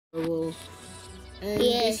Well, and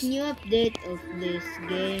Yes. this new update of this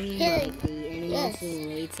game, Yes. like the animal Yes.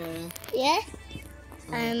 simulator. Yeah?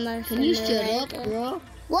 I'm a Can you shut up, simulator. bro?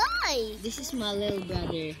 Why? This is my little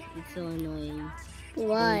brother. It's so annoying.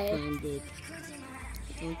 Don't Why? find it.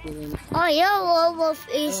 Don't even. Oh, your werewolf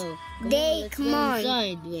is Oh, day. let's Come go on.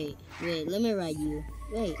 inside. Wait, let me ride you.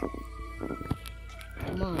 Wait.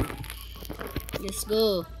 Come on. Let's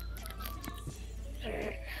go.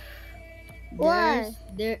 Why?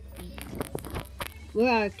 There.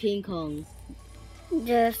 Where are King Kong?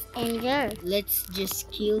 Just in there. Let's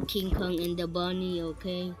just kill King Kong and the bunny,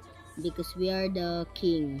 okay? Because we are the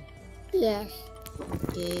king. Yes.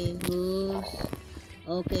 Okay, who's...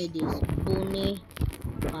 Okay, this bunny.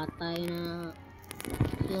 Patay na.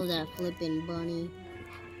 Kill that flipping bunny.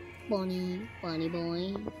 Bunny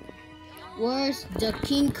boy. Where's the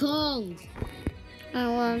King Kong? I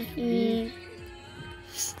want to.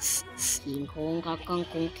 King Kong kakang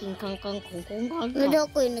kong King Kong kong kakang. Wala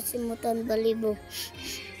ko yung nasimutan balibo.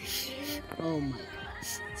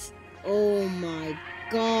 Oh my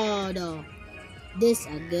god. This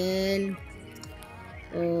again.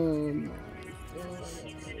 Oh my god.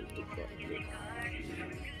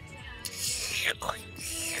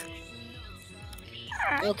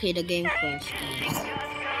 Okay, the game crashed.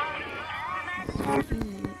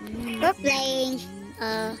 We're playing.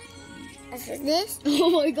 What's this? Oh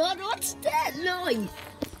my god, what's that noise?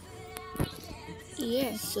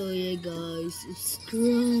 Yes. So yeah guys,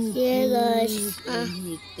 subscribe. Yeah, guys. And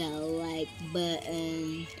hit that like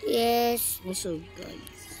button. Yes. Also guys,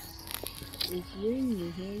 if you're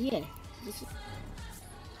new here, yeah,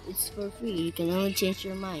 it's for free. You can only change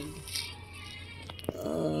your mind.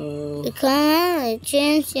 Oh. You can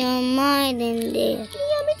change your mind in there.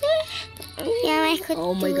 Yeah, I could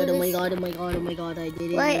Oh my do god, oh my this. god, oh my god, oh my god, I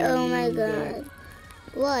did it. Why? Oh my god.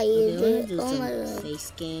 Why you Okay, did? do Oh some my god. face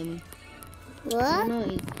game. What? No,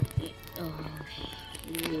 oh,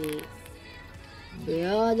 yeah.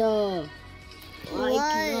 Brother. I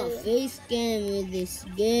cannot Why? face game with this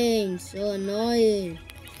game. So annoying.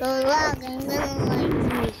 So lag and gonna like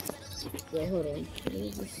me. Wait, hold on.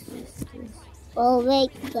 This. Oh wait,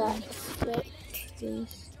 guys. Wait.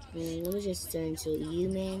 Let me just turn to you,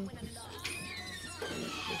 man.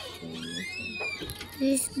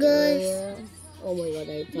 This guys. Oh my god,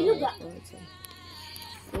 I thought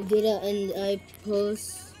I did it, and I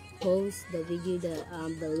post the video that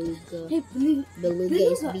Beluga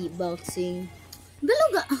is beatboxing.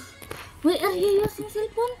 Beluga! Why are you using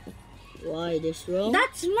cellphone? Why this wrong?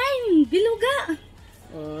 That's mine, Beluga!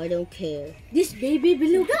 Oh, I don't care. This baby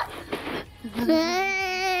Beluga!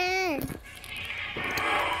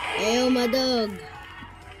 Hey, my dog.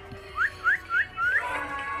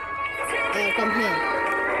 Hey, come here.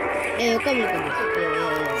 Hey, come here.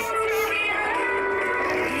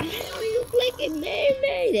 You look like a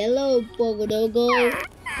mermaid. Hello, Pogodogo.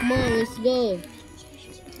 Come on, let's go.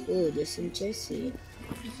 Oh, there's some chests here.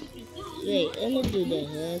 Wait, I'm gonna do the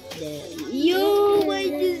heck that. Yo, I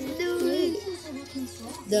just do it.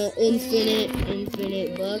 The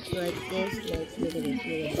infinite box like this. Like, look at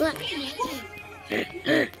it. What?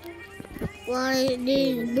 Why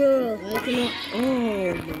this, bro? I cannot.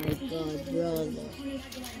 Oh my god, brother.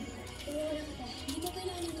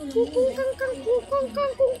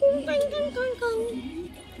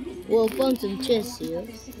 Well, found some chests here.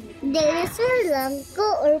 Dinosaur lang ko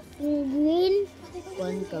or penguin?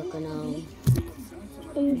 One kakanaw.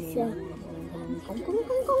 Insa.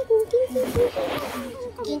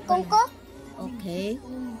 King Kong ko? Okay.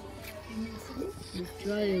 You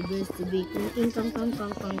try your best to be kong.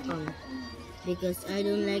 Because I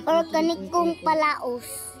don't like Or kanikong palaos?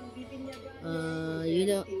 You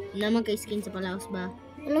don't naman kay skin sa palaos ba?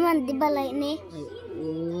 Ano man, di ba like ni? Ay,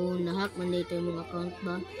 nahack man dito yung mga account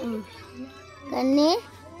ba? Kani?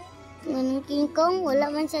 Nganong King Kong,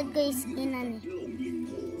 wala man siya guys skin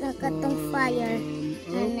Kakatong fire.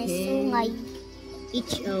 Na Okay. sungay.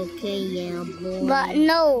 It's okay, yeah, boy. But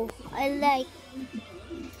no, I like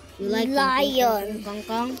You like lion.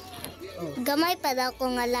 Kong? Oh. Gamay pa daw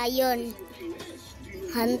ko nga lion.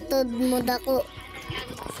 Hantod mo dako.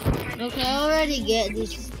 Okay, I already get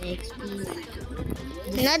this XP.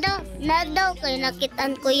 Na daw kay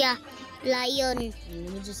nakitan ko ya lion. And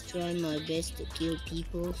let me just try my best to kill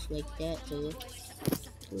people like that. So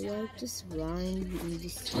like just run in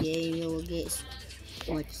this game, you will get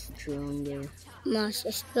much stronger. Mas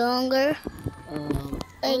stronger.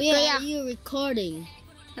 Oh yeah, kuya. you're recording.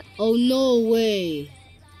 Oh no way.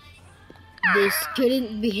 This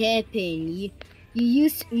couldn't be happen. You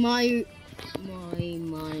used my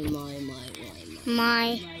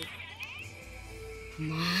My.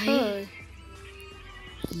 My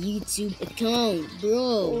YouTube account,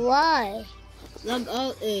 bro. Why? Log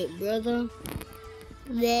out it, brother.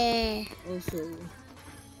 There. Also,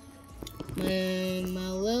 my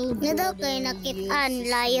little Nga daw brother kayo nakitaan, uses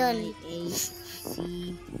lion. my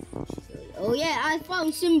AC. Oh yeah, I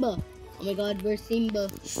found Simba. Oh my God, where's Simba?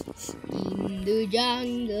 In the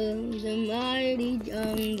jungle, the mighty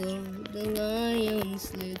jungle, the lion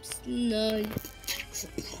sleeps tonight.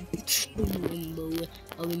 Awimbowe,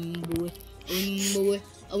 awimbowe, awimbowe,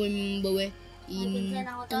 awimbowe.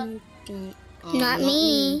 Not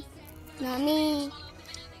me. Not me.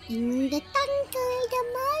 In the jungle, the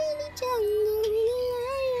mighty jungle, the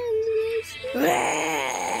lion sleeps.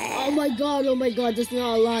 Oh my God, that's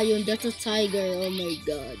not a lion, that's a tiger, oh my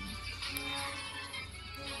God.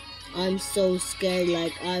 I'm so scared,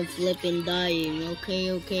 like I'm flipping dying.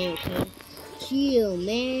 Okay. Chill,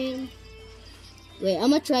 man. Wait,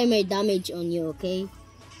 I'm gonna try my damage on you, okay?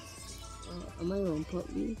 Am I gonna pop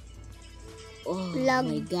you? Oh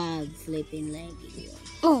my God, flipping laggy.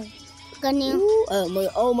 Oh, ganyan.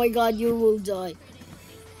 Oh my God, you will die.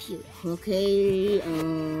 Phew. Okay.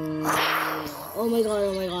 Oh my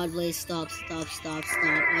God, please stop. I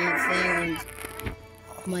have fear.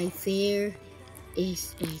 My fear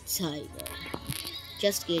is a tiger.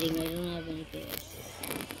 Just kidding, I don't have any fear.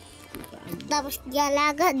 Tapos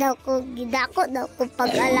galaga daw ko, gidako daw ko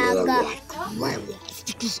pag-alaga.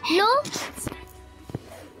 No?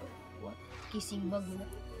 What? Kissing bug na?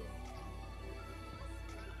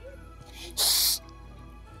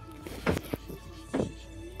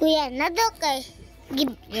 Kuya, na daw kay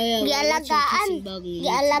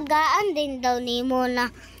gialagaan din daw nimo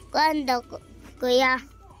na kuan daw kuya.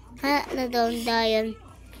 Ha na daw dayon.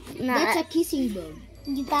 That's a kissing bug.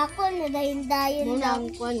 Gidako na dayon Muna daw. ang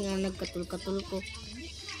kwan nga nagkatul-katul ko.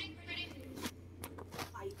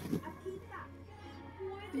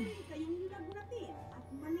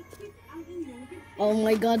 Oh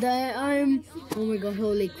my God, oh my God,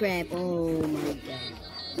 holy crap, oh my God.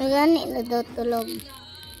 Nagani na daw tulog.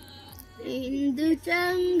 In the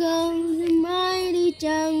jungle, the mighty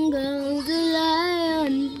jungle, the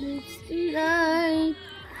lion lives tonight.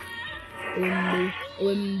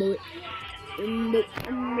 Umbo.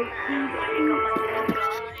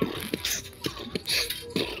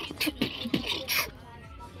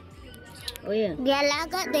 Oh yeah.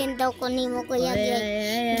 Gialaga din daw ko nimo kuya.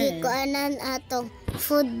 Gikuanan atong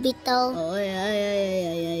food bitaw. Oh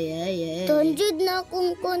yeah. Tunjud na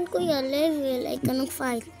akong kon kuya level ay kanang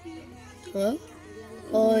fight. Huh?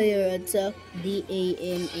 Oh, your attack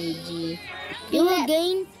DAMAG.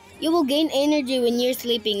 You will gain energy when you're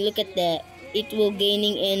sleeping. Look at that. It will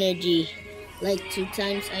gaining energy like 2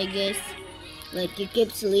 times, I guess. Like you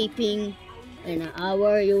keep sleeping in an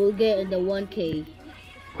hour, you will get the 1k.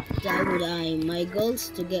 That would my goal is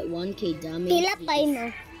to get 1k damage. Pila pa no?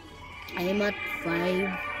 I am at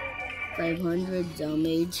 500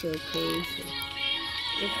 damage. Okay, so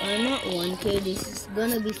if I'm at 1k, this is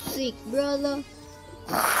gonna be sick, brother.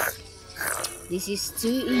 This is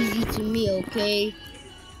too easy to me, okay?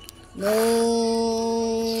 No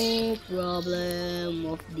problem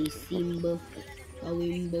of this Simba.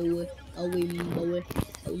 Awimbo.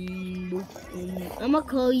 I'ma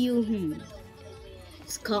call you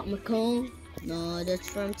Scott McCone. No, that's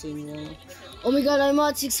from Tinwell. Oh my God, I'm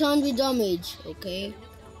at 600 damage. Okay.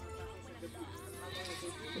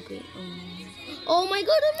 Oh my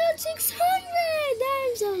God, I'm at 600.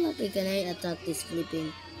 I'm so lucky. Can I attack this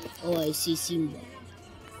flipping? Oh, I see Simba.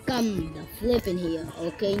 Come the flipping here.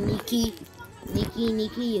 Okay, Nikki,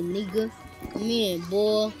 you nigga. Come here,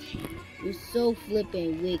 boy. You're so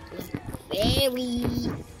flipping weak. Very.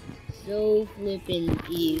 So flipping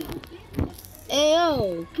you. Hey,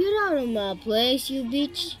 yo, get out of my place, you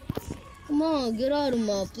bitch. Come on, get out of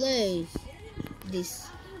my place. This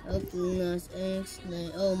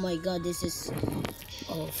oh my God, this is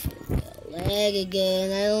lag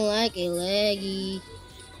again. I don't like it laggy.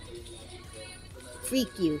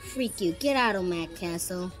 Freak you, get out of my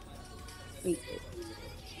castle. Freak you.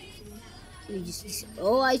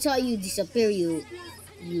 I saw you disappear, you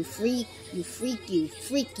freak you.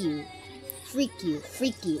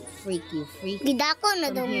 Gidako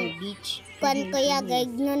na daw mo. Beach. Kuan kuya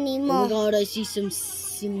guide no Oh nimo. my God, I see some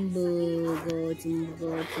Simba God. In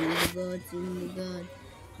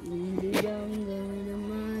the jungle, the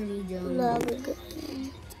mighty jungle.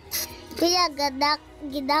 Kuya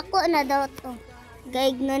gidako na daw to.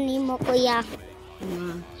 Guide no nimo kuya.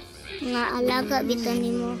 Nga alaga bitaw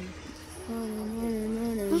nimo.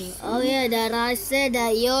 Oh yeah, that I said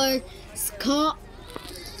that you're Scott.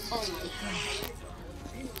 Oh my God.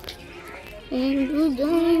 In the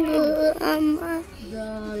jungle,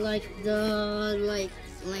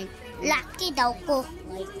 The Like, Lucky daw ko.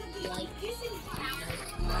 like.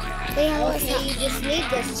 Kaya Okay, you just need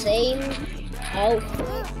the same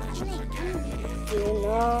outfit. Do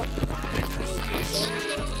not.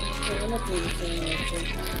 Do not do anything.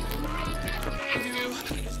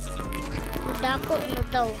 dako na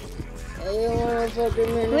daw. Ayaw mo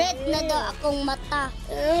fucking Red na daw akong mata.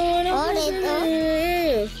 Oh, red,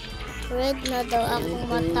 oh. Red na daw akong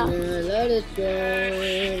mata. Let it go.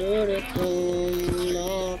 Let it go.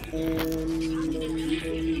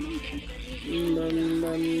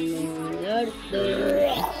 Let it go.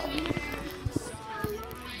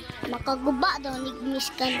 Makaguba daw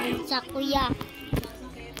nigmis ka nun sa kuya.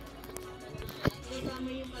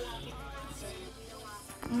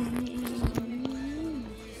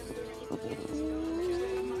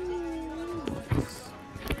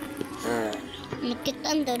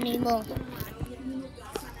 Nakitaan daw ni mo.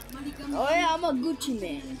 Oh yeah, I'm a Gucci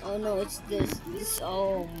man. Oh no, it's this.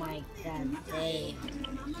 Oh my god, damn.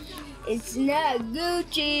 It's not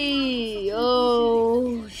Gucci.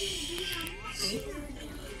 Oh.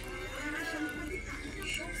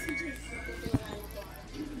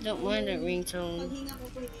 Don't mind that ringtone.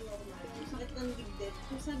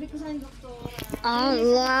 Ang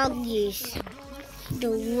lagis. The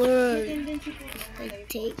word. I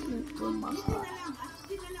take me to my heart.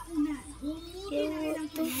 Yeah, what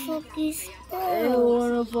the fuck is I that? don't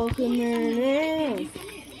wanna fucking man.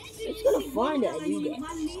 It's gonna find out you that.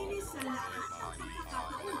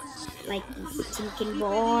 Like this chicken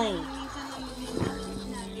boy.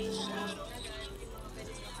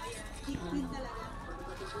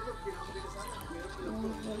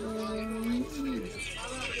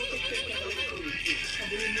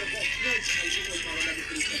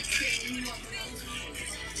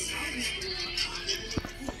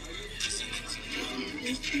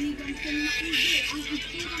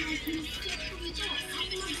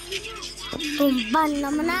 Tumban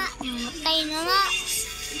naman na. Matay na nga.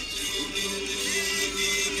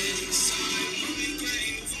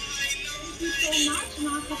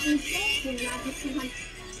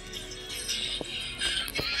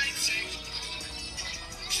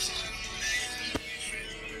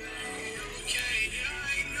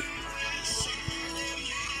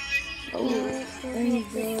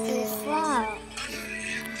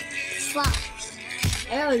 Fuck.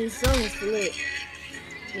 Oh, this song is lit.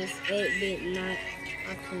 This 8-bit night.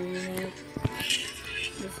 Okay,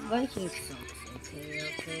 this Viking song. Okay.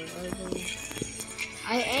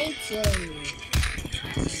 I ain't telling you.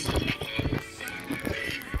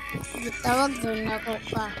 Tawag doon ako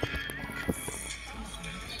ka.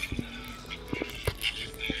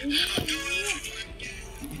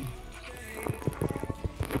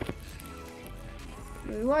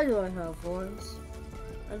 Why do I have horns?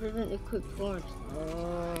 I didn't equip horns.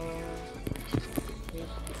 Oh.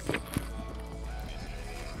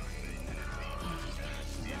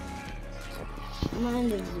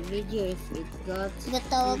 Mind of the video if it got.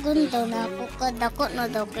 Gatawagon daw na ako ka. Dako na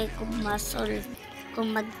daw kay kumasol.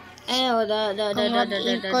 Kumad. Oh,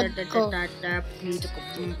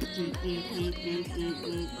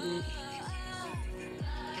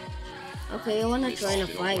 okay, you wanna try to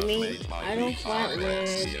fight me? I don't fight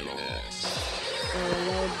with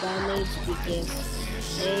low damage because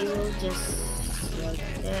they will just like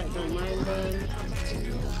that. Don't mind them.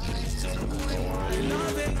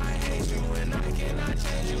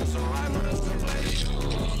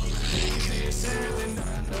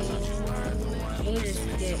 They just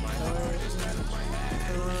get close.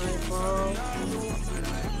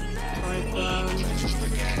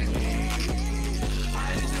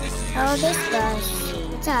 So this guys,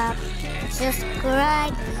 tap,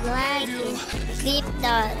 subscribe, like, and click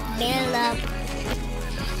the bell up.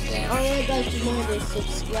 Oh yeah, guys, remember to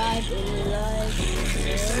subscribe and like,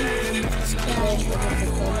 and subscribe.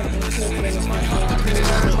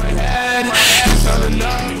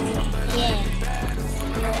 Yeah,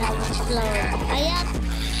 upload. I have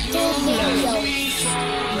 2 videos.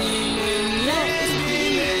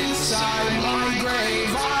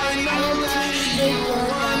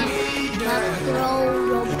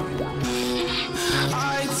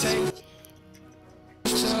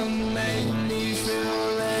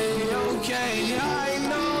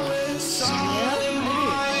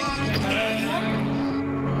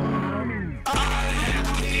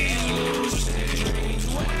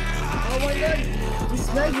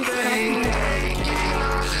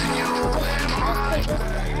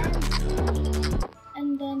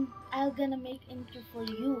 And then I'm gonna make intro for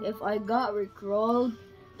you. If I got recrawled,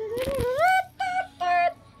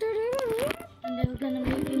 And then we're gonna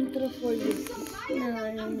make intro for you.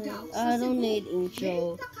 no, I don't need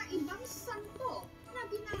intro.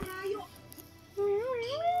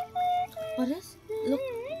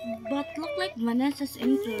 Vanessa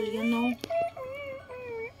Central, you know.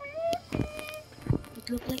 It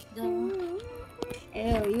look like the...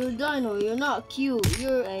 Ew, you're dino. You're not cute.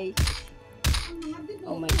 You're a...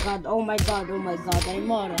 Oh my god, oh my god, oh my god.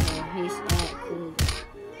 I'm out of here. He's not cool.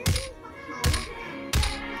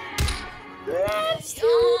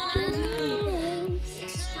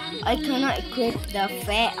 I cannot equip the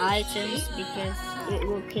fat items because it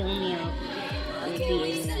will kill me out.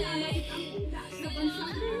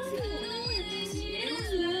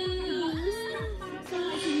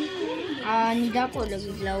 Hindi ako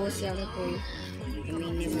lagi lawas yang ko.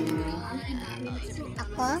 Minimum.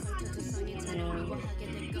 Ako?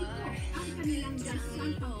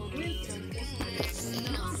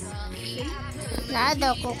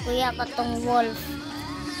 Nada ko kuya katong wolf.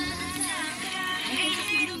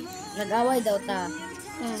 Nag-away daw ta.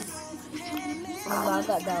 Ang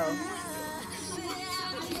baga daw.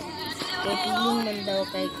 Kaya piling man daw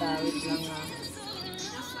kay Kawit lang ha.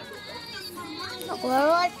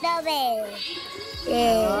 What the bell?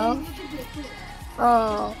 Yeah.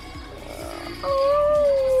 Oh.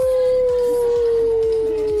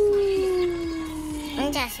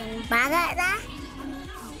 Ang jasang baga na?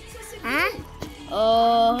 Ha?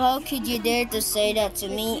 Oh, how could you dare to say that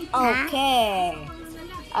to me? Okay.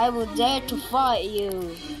 I will dare to fight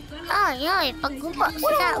you. Ay, paggubo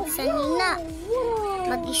sa nina.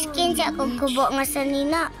 Mag-skin siya kung gubo nga sa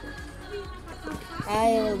nina.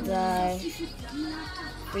 I will die.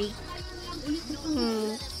 Freak.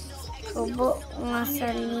 Gubo nga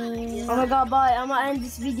sa nina. Oh my god, bye. I'm gonna end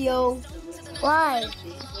this video. Why?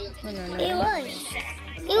 Iwoy.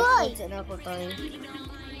 Iwoy. Sana ako tayo.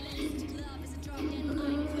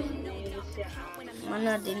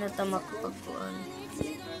 Mana di na ta makapagpuan.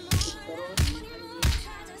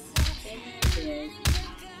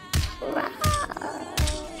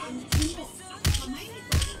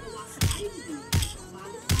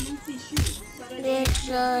 This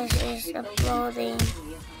guy is uploading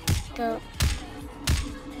the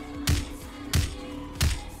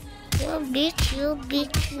you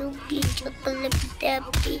bitch,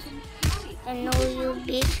 Telepathy. I know you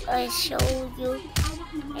bitch, I show you.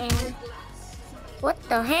 And what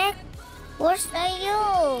the heck? Where's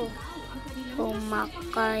you?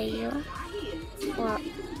 Kumakayo.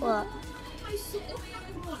 What?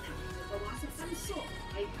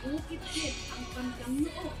 Ay bukit din ang bandang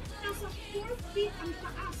noo. Nasa 4 feet ang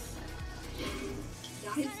taas.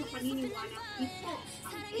 Dahil sa paniniwalang ito,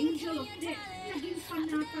 ang Angel of Death naging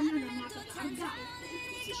panata na ng mga tatarga.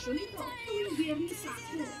 Posisyon ito tuwing Biyernes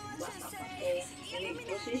Santo. Basta pa ang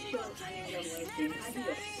posisyon ay ng muerte na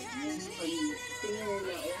Diyos. Tingnan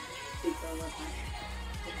nila ito mata.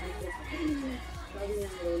 At sa kanila, sabi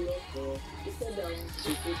ng lolo ko, ito daw ang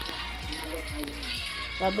sipit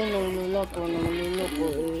Sabi ng lolo ko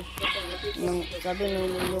eh. Sabi ng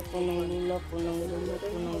lolo ko.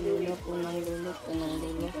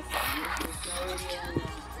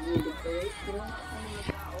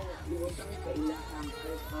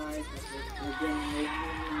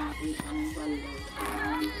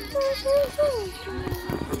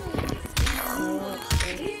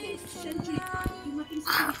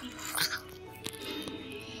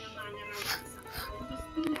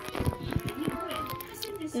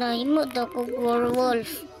 Nahimo daw ko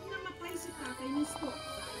werewolf. Namatay si tatay ni Scott.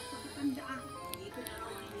 Patatandaan, dito na raw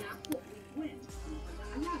ang yako ni Gwen, ang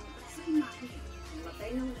pag-aalaga sa imahe. Matay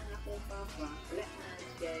naman ang akong papa, wala na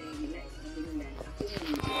siya hila sa binlan. Ako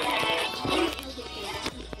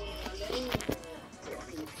yung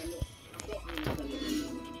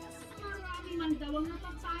Marami man daw ang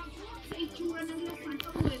natatakot sa itsura ng Lafanta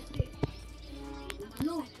Muerte.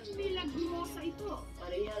 Milagrosa ito.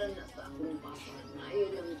 Pariharan na sa akong papa na ayaw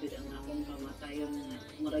lang din ang akong kamatayon na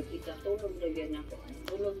maragkita tulog na yan ako.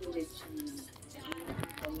 Tulog ulit sa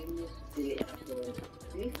pamilya sili ako.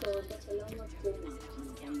 Dito, pasalamat ko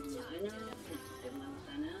ang mga anak, sa mga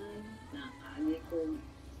tanan, na kaali kong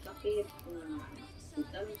sakit na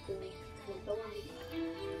hospital ko.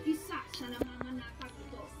 Isa sa nanganganak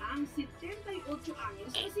ito ang 78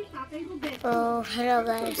 anyos na si Tatay Roberto. Oh, hello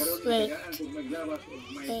guys. Wait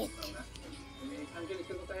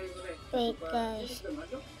guys.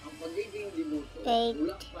 Wait.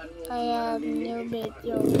 I have new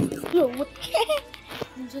video. Yo, what?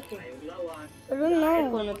 I don't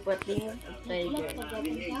know. Ako nagpatingin sa tiger.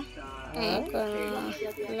 I'm gonna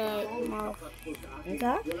play more.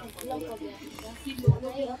 Ika?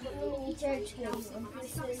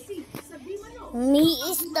 Me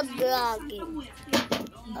is the vlogging.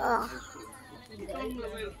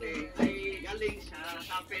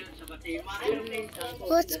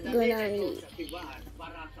 What's gonna be?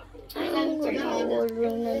 Ang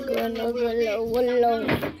ganawalong na ganawalawalaw.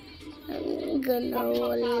 Ang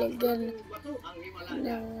ganawalagan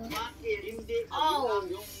na.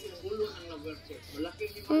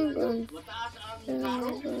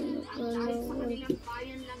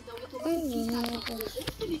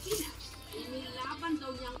 Inilaban daw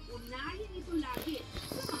niyang unahin ito lagi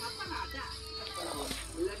sa mga parada.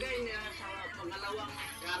 Ilagay niya sa pangalawang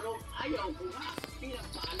karo, ayaw ko nga,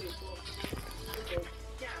 pinagpaalis ko. Ano ko,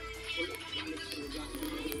 kaya, ulit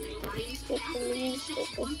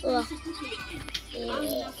talaga. Ang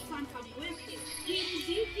Las Pantabuete,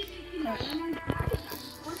 hindi kinikilala ng Vatican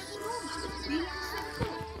o ng Roma bilang sekto.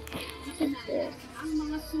 Itinala ang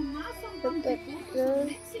mga sumasampang deboto sa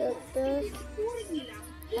Mexico, itinuturing nila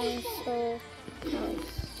I'm so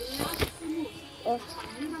nice.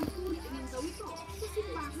 Pangirang turing daw ito sa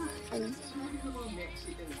simbahan.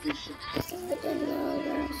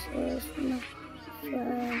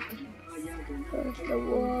 Where's the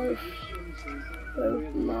wolf?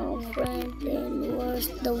 Where's my friend? And where's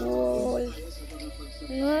the wolf?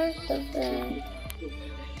 Where's the friend?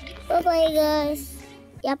 Bye-bye guys.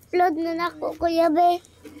 I-upload na nako Kuya Be.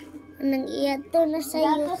 Nang iyato na sa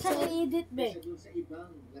Yato sa YouTube. edit be.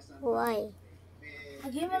 Why?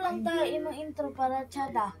 Agi mo lang tayo imong intro para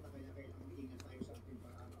tsada.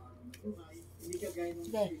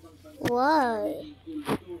 Be. Why?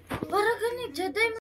 Para gani tsada